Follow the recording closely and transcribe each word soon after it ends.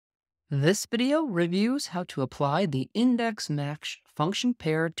This video reviews how to apply the index match function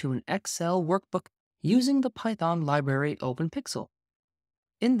pair to an Excel workbook using the Python library OpenPyXL.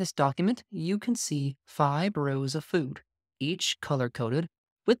 In this document, you can see 5 rows of food, each color-coded,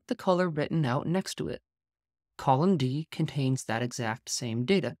 with the color written out next to it. Column D contains that exact same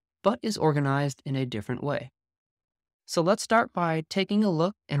data, but is organized in a different way. So let's start by taking a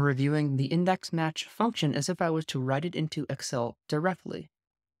look and reviewing the index match function as if I was to write it into Excel directly.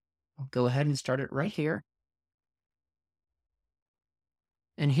 I'll go ahead and start it right here.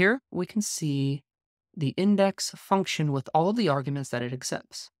 And here we can see the index function with all of the arguments that it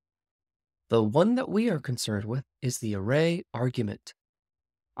accepts. The one that we are concerned with is the array argument.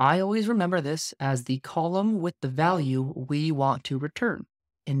 I always remember this as the column with the value we want to return.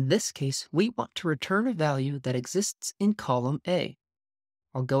 In this case, we want to return a value that exists in column A.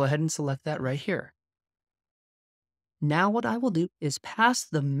 I'll go ahead and select that right here. Now what I will do is pass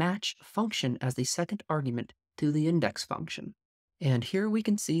the match function as the second argument to the index function. And here we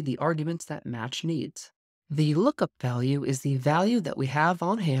can see the arguments that match needs. The lookup value is the value that we have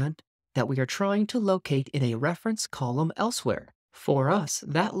on hand that we are trying to locate in a reference column elsewhere. For us,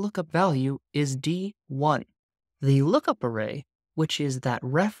 that lookup value is D1. The lookup array, which is that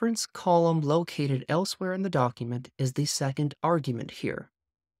reference column located elsewhere in the document, is the second argument here.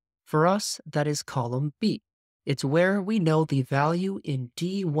 For us, that is column B. It's where we know the value in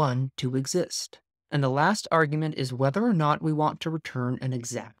D1 to exist. And the last argument is whether or not we want to return an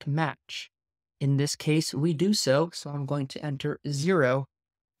exact match. In this case, we do so I'm going to enter 0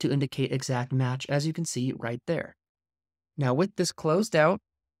 to indicate exact match, as you can see right there. Now with this closed out,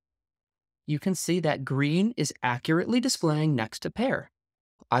 you can see that green is accurately displaying next to pair.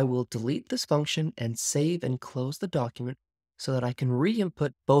 I will delete this function and save and close the document so that I can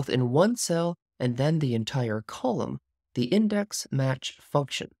re-input both in one cell and then the entire column, the index match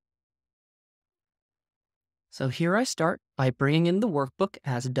function. So here I start by bringing in the workbook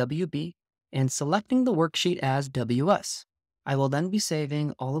as WB and selecting the worksheet as WS. I will then be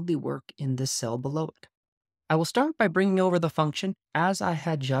saving all of the work in this cell below it. I will start by bringing over the function as I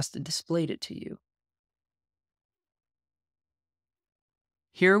had just displayed it to you.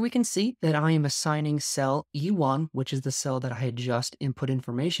 Here we can see that I am assigning cell E1, which is the cell that I had just input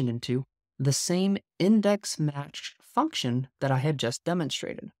information into, the same index match function that I had just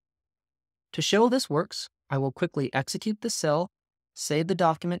demonstrated. To show this works, I will quickly execute the cell, save the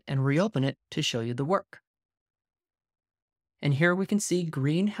document, and reopen it to show you the work. And here we can see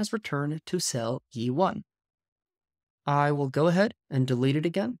green has returned to cell E1. I will go ahead and delete it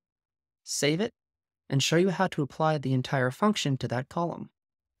again, save it, and show you how to apply the entire function to that column.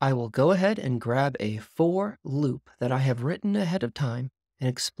 I will go ahead and grab a for loop that I have written ahead of time and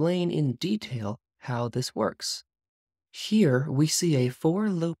explain in detail how this works. Here we see a for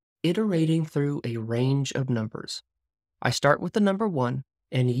loop iterating through a range of numbers. I start with the number 1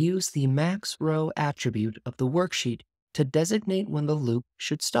 and use the max row attribute of the worksheet to designate when the loop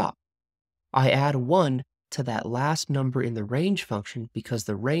should stop. I add 1 to that last number in the range function because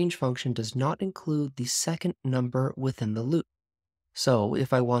the range function does not include the second number within the loop. So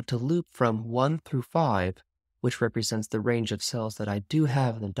if I want to loop from 1 through 5, which represents the range of cells that I do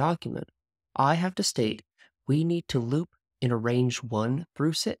have in the document, I have to state we need to loop in a range 1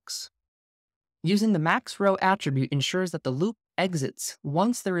 through 6. Using the max row attribute ensures that the loop exits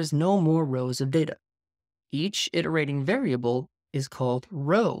once there is no more rows of data. Each iterating variable is called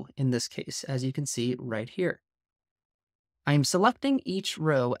row in this case, as you can see right here. I am selecting each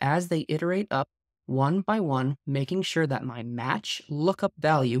row as they iterate up one by one, making sure that my match lookup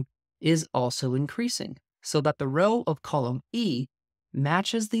value is also increasing, so that the row of column E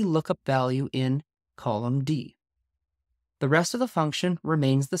matches the lookup value in column D. The rest of the function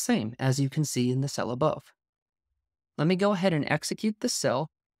remains the same, as you can see in the cell above. Let me go ahead and execute this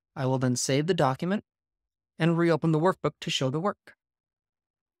cell. I will then save the document and reopen the workbook to show the work.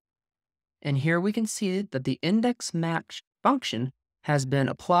 And here we can see that the index match function has been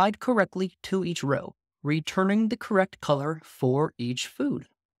applied correctly to each row, returning the correct color for each food.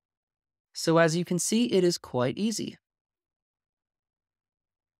 So as you can see, it is quite easy.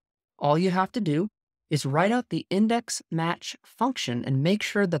 All you have to do is write out the index match function and make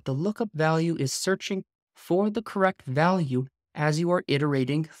sure that the lookup value is searching for the correct value as you are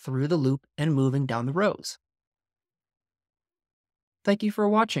iterating through the loop and moving down the rows. Thank you for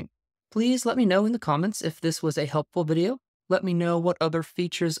watching. Please let me know in the comments if this was a helpful video. Let me know what other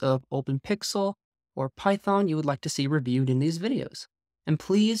features of OpenPyXL or Python you would like to see reviewed in these videos. And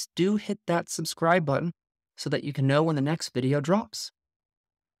please do hit that subscribe button so that you can know when the next video drops.